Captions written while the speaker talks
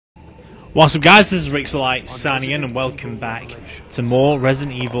What's up guys, this is Rixxalight signing in and welcome back to more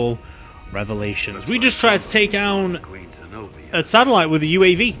Resident Evil Revelations. We just tried to take down a satellite with a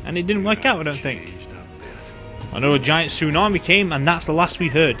UAV and it didn't work out, I don't think. I know a giant tsunami came and that's the last we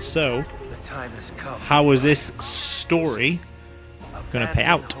heard, so how is this story gonna pay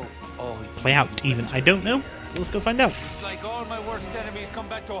out? Play out even, I don't know. Let's go find out.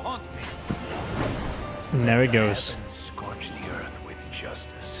 And there it goes.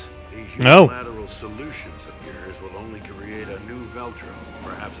 No. Lateral solutions of yours will only create a new Veltro,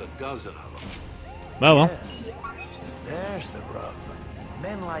 perhaps a dozen of them. Well. Yes. There's the rub.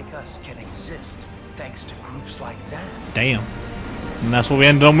 Men like us can exist thanks to groups like that. Damn. And that's what we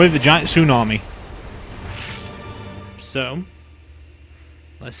ended on with, the giant tsunami. So,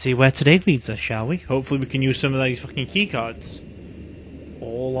 let's see where today leads us, shall we? Hopefully we can use some of these fucking keycards.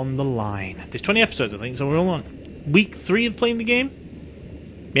 All on the line. There's 20 episodes, I think, so we're all on week 3 of playing the game.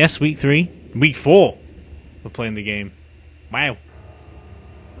 Yes, week 3. Week 4 of playing the game. Wow.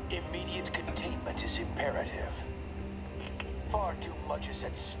 Immediate containment is imperative. Far too much is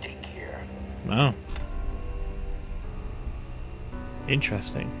at stake here. Wow.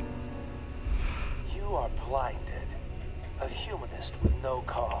 Interesting. You are blinded. A humanist with no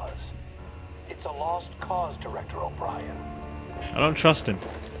cause. It's a lost cause, Director O'Brien. I don't trust him.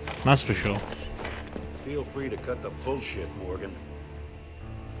 That's for sure. Feel free to cut the bullshit, Morgan.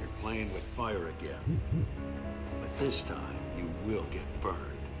 You're playing with fire again. But this time, you will get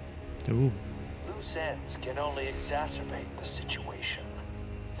burned. Ooh. Loose ends can only exacerbate the situation.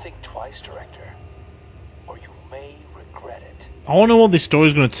 Think twice, Director, or you may regret it. I want to know what this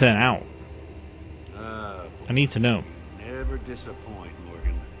story's going to turn out. I need to know. Never disappoint,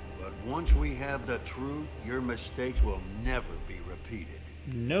 Morgan. But once we have the truth, your mistakes will never be repeated.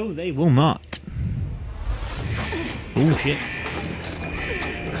 No, they will not. Oh shit.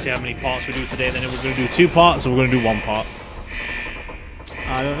 Let's see how many parts we do today. Then if we're going to do 2 parts, or we're going to do 1 part.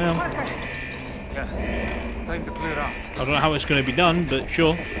 I don't know. Parker. Yeah, time to clear out. I don't know how it's going to be done, but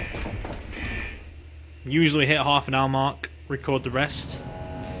sure. Usually hit half an hour mark, record the rest.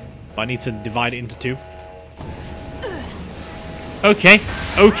 But I need to divide it into 2. Okay,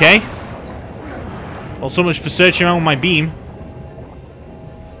 okay. Well, so much for searching around with my beam.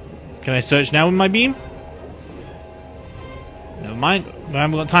 Can I search now with my beam? Never mind. I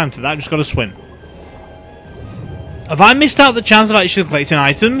haven't got time for that. I've just got to swim. Have I missed out the chance of actually collecting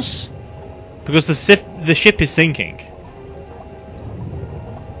items? Because the ship is sinking.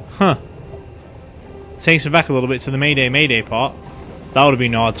 Huh. Takes me back a little bit to the Mayday part. That would have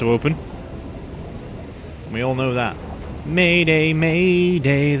been hard to open. We all know that. Mayday,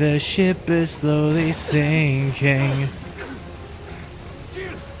 Mayday, the ship is slowly sinking.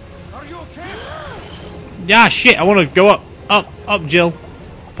 Jill, are you okay? Yeah, shit, I want to go up. Up, Jill.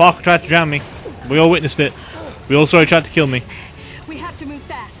 Parker tried to drown me. We all witnessed it. We all saw he tried to kill me. We have to move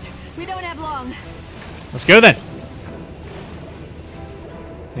fast. We don't have long. Let's go then.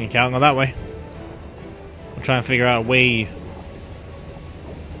 You can't go that way. I'll try and figure out a way.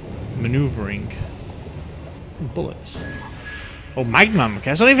 Maneuvering. Bullets. Oh, Magnum.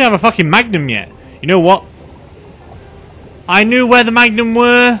 Okay, so I don't even have a fucking Magnum yet. You know what? I knew where the Magnum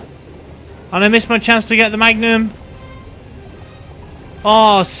were, and I missed my chance to get the Magnum.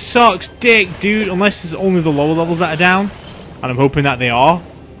 Oh, sucks dick, dude. Unless it's only the lower levels that are down, and I'm hoping that they are,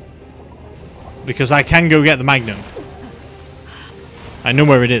 because I can go get the Magnum. I know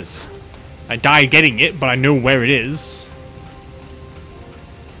where it is. I died getting it, but I know where it is.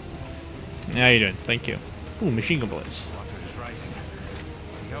 How you doing? Thank you. Ooh, machine gun bullets. Water is rising.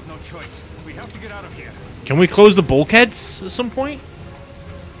 We have no choice. We have to get out of here. Can we close the bulkheads at some point?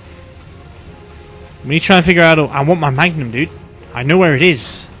 We need to try and figure out. I want my Magnum, dude. I know where it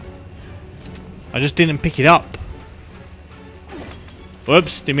is. I just didn't pick it up.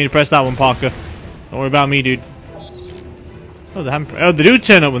 Whoops! Didn't mean to press that one, Parker. Don't worry about me, dude. Oh, the handprint. Oh, they do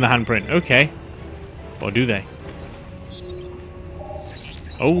turn up with the handprint. Okay. Or do they?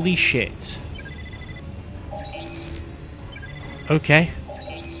 Holy shit. Okay.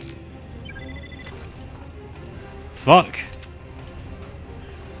 Fuck.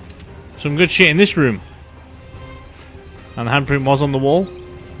 Some good shit in this room. And the handprint was on the wall.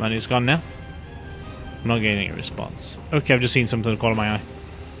 And it's gone now. I'm not getting any response. Okay, I've just seen something in the corner of my eye.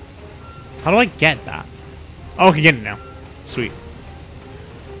 How do I get that? Oh, I can get it now. Sweet.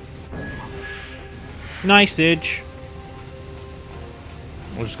 Nice, Didge.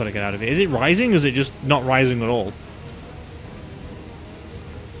 We just gotta get out of it. Is it rising or is it just not rising at all?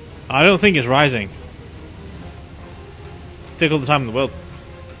 I don't think it's rising. Take all the time in the world.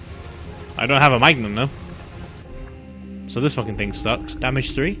 I don't have a Magnum though. So this fucking thing sucks.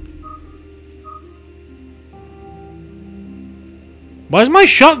 Damage 3. Where's my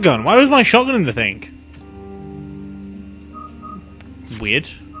shotgun? Why was my shotgun in the thing? Weird.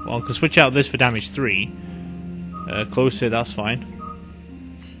 Well, I can switch out this for damage 3. Closer, that's fine.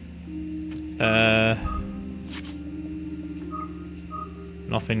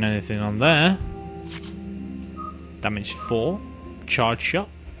 Nothing, anything on there. Damage 4. Charge shot.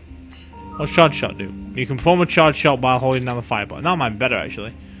 What's charge shot do? You can perform a charge shot while holding down the fire button. That might be better,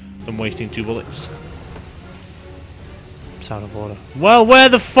 actually, than wasting 2 bullets. It's out of order. Well, where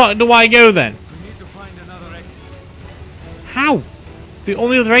the fuck do I go then? We need to find another exit. How? The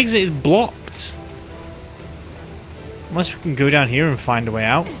only other exit is blocked. Unless we can go down here and find a way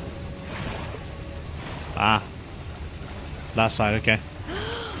out. Ah. That side, okay.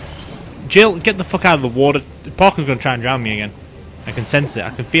 Jill, get the fuck out of the water. Parker's gonna try and drown me again. I can sense it. I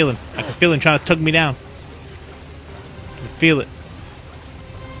can feel him. I can feel him trying to tug me down. I can feel it.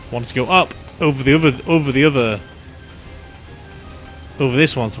 Want to go up over this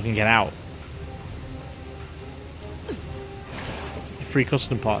one so I can get out. Free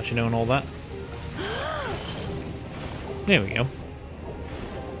custom parts, you know, and all that. There we go.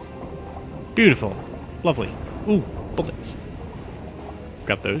 Beautiful. Lovely. Ooh, bullets.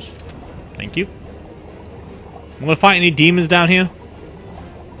 Grab those. Thank you. I'm gonna fight any demons down here.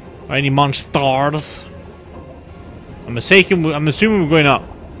 Or any monsters. I'm assuming we're going up.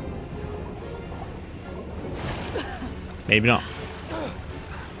 Maybe not.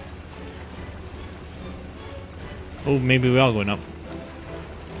 Oh, maybe we are going up.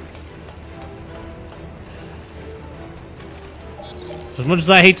 As much as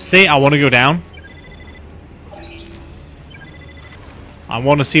I hate to say it, I want to go down. I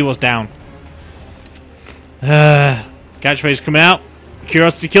want to see what's down. Catchphrase coming out.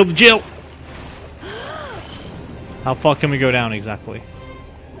 Curiosity killed the Jill. How far can we go down exactly?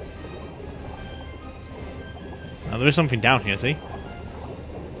 Now there is something down here, see?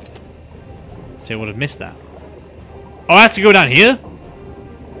 See, I would have missed that. Oh, I have to go down here?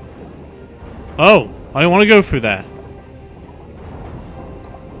 Oh, I don't want to go through there.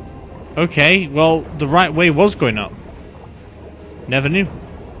 Okay, well, the right way was going up. Never knew.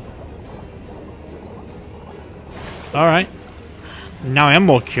 Alright. Now I am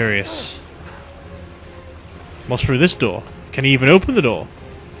more curious. What's through this door? Can he even open the door?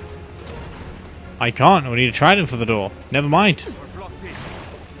 I can't. We need a trident for the door. Never mind. We're blocked in.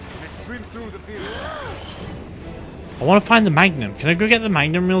 Let's swim through the field. I want to find the magnum. Can I go get the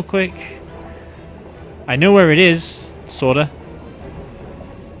magnum real quick? I know where it is, sorta.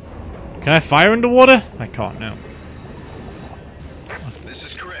 Can I fire underwater? I can't, no. This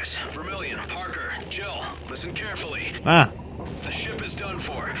is Chris, Vermillion, Parker, Jill. Listen carefully. Ah. The ship is done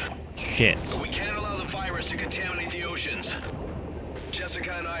for. Shit. We can't allow the virus to contaminate the oceans.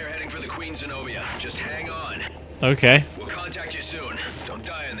 Jessica and I are heading for the Queen Zenobia. Just hang on. Okay. We'll contact you soon. Don't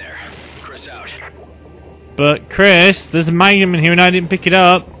die in there. Chris out. But Chris, there's a magnum in here and I didn't pick it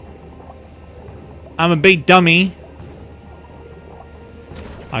up. I'm a big dummy.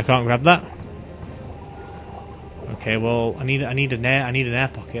 I can't grab that. Okay, well, I need an air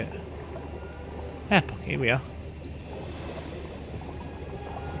pocket. Air pocket, here we are.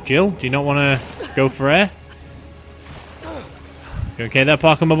 Jill, do you not want to go for air? You okay there,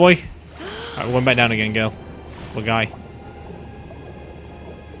 Parker, my boy? Alright, we're going back down again, girl. Or guy.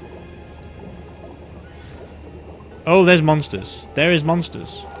 Oh, there's monsters. There is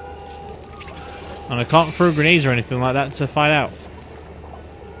monsters. And I can't throw grenades or anything like that to fight out.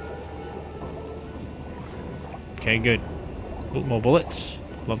 Okay, good. More bullets.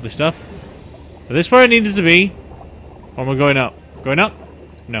 Lovely stuff. Is this where it needed to be? Or am I going up? Going up?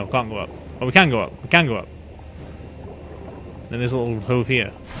 No, can't go up. Oh, we can go up. We can go up. Then there's a little hove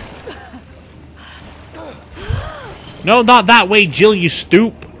here. No, not that way, Jill, you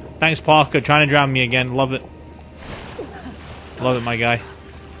stoop. Thanks, Parker. Trying to drown me again. Love it. Love it, my guy.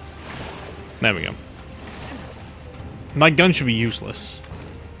 There we go. My gun should be useless.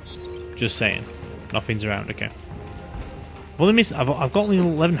 Just saying. Nothing's around, okay. I've got only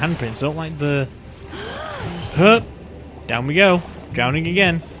 11 handprints. I don't like the... Hup! Down we go. Drowning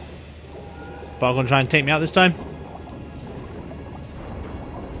again. Parker gonna try and take me out this time.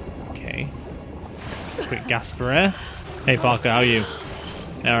 Okay. Quick gasp for air. Hey Parker, how are you?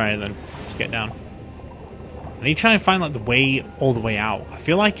 Alright then. Let's get down. I need to try and find like the way all the way out. I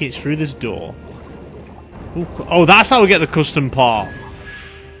feel like it's through this door. Ooh, oh, that's how we get the custom part.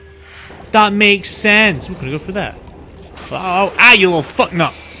 That makes sense. We're gonna go for that. Oh, ah, you little fuck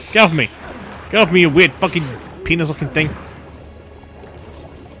nut. Get off me. Get off me, you weird fucking penis looking thing.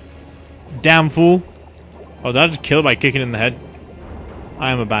 Damn fool. Oh, did I just kill it by kicking it in the head?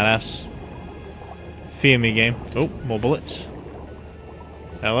 I am a badass. Fear me, game. Oh, more bullets.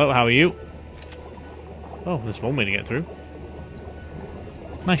 Hello, how are you? Oh, there's one way to get through.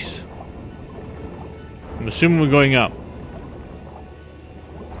 Nice. I'm assuming we're going up.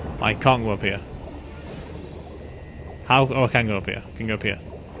 I can't go up here. How? Oh, I can go up here. I can go up here.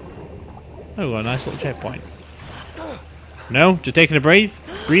 Oh, got a nice little checkpoint. No? Just taking a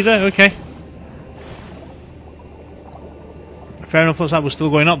breather? Okay. Fair enough, looks like we're still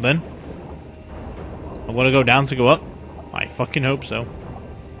going up then. I want to go down to go up. I fucking hope so.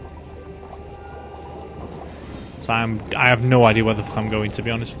 So I have no idea where the fuck I'm going, to be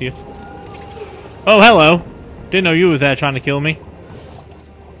honest with you. Oh, hello! Didn't know you were there trying to kill me.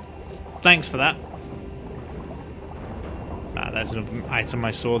 Thanks for that. Ah, there's another item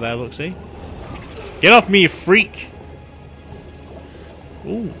I saw there, look, see? Get off me, you freak!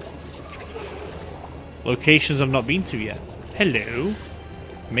 Ooh. Locations I've not been to yet. Hello?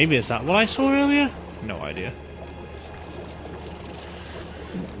 Maybe is that what I saw earlier? No idea.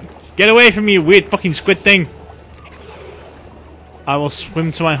 Get away from me, you weird fucking squid thing! I will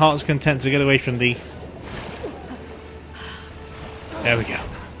swim to my heart's content to get away from thee. There we go.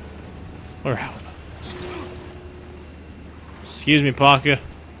 We're out. Excuse me, Parker.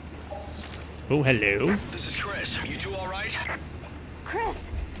 Oh, hello. This is Chris. You two all right?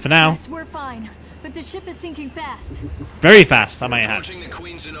 Chris! For now. Yes, we're fine. But the ship is sinking fast. Very fast, I might add. Approaching the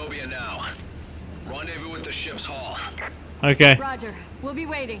Queen Zenobia now. Rendezvous with the ship's hull. Okay. Roger. We'll be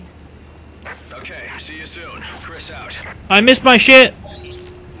waiting. Okay, see you soon. Chris out. I missed my shit!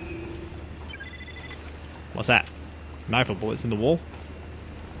 What's that? Rifle bullets in the wall?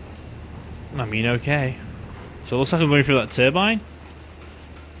 I mean, okay. So it looks like I'm going through that turbine.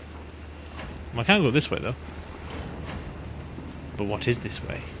 I can't go this way, though. But what is this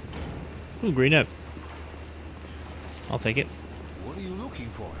way? Ooh, green up. I'll take it. What are you looking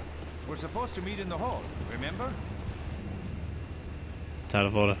for? We're supposed to meet in the hall, remember? It's out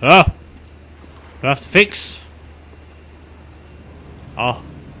of order. Oh! Do I have to fix? Oh.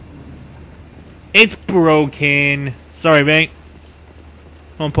 It's broken. Sorry, mate.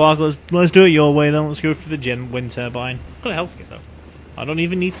 Come on, Park. Let's do it your way then. Let's go for the wind turbine. I've got a health kit, though. I don't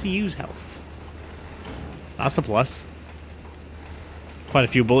even need to use health. That's a plus. Quite a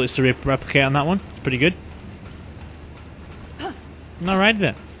few bullets to replicate on that one. It's pretty good. Alright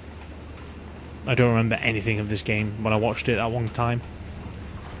then. I don't remember anything of this game when I watched it at one time.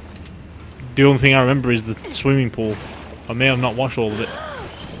 The only thing I remember is the swimming pool. I may have not watched all of it.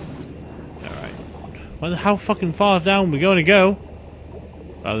 Alright. How fucking far down are we going to go?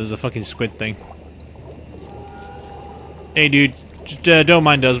 Oh, there's a fucking squid thing. Hey dude, just don't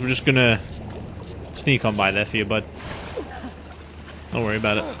mind us, we're just gonna sneak on by there for you, bud. Don't worry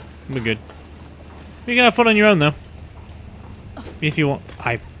about it. We're good. You can have fun on your own, though. If you want.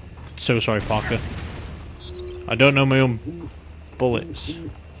 I'm so sorry, Parker. I don't know my own bullets.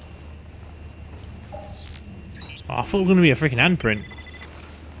 Oh, I thought it was going to be a freaking handprint.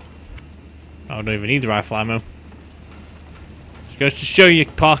 I don't even need the rifle ammo. Just goes to show you,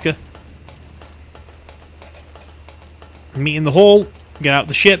 Parker. Meet in the hall, get out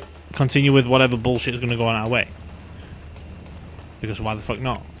the ship, continue with whatever bullshit is going to go on our way. Because why the fuck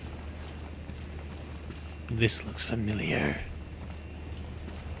not? This looks familiar.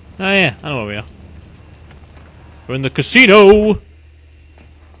 Oh yeah, I know where we are. We're in the casino!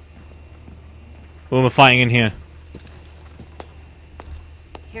 Who am I fighting in here?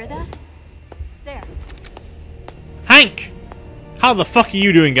 Hear that? There. Hank! How the fuck are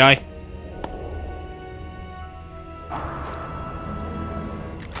you doing, guy?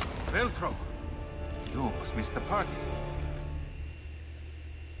 Veltro, you almost missed the party.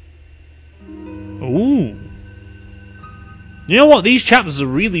 Ooh. You know what? These chapters are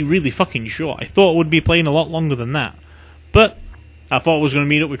really, really fucking short. I thought I would be playing a lot longer than that. But I thought I was going to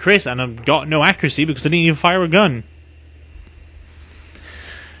meet up with Chris, and I've got no accuracy because I didn't even fire a gun.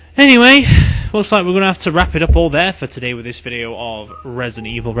 Anyway, looks like we're going to have to wrap it up all there for today with this video of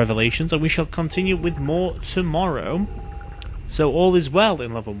Resident Evil Revelations, and we shall continue with more tomorrow. So all is well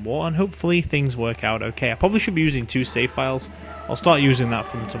in Love and War, and hopefully things work out okay. I probably should be using 2 save files. I'll start using that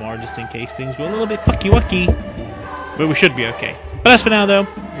from tomorrow just in case things go a little bit fucky-wucky. But we should be okay. But as for now though,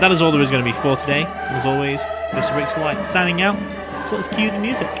 that is all there is going to be for today. As always, this is Rixxalight signing out. So let's cue the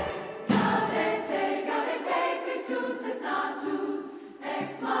music.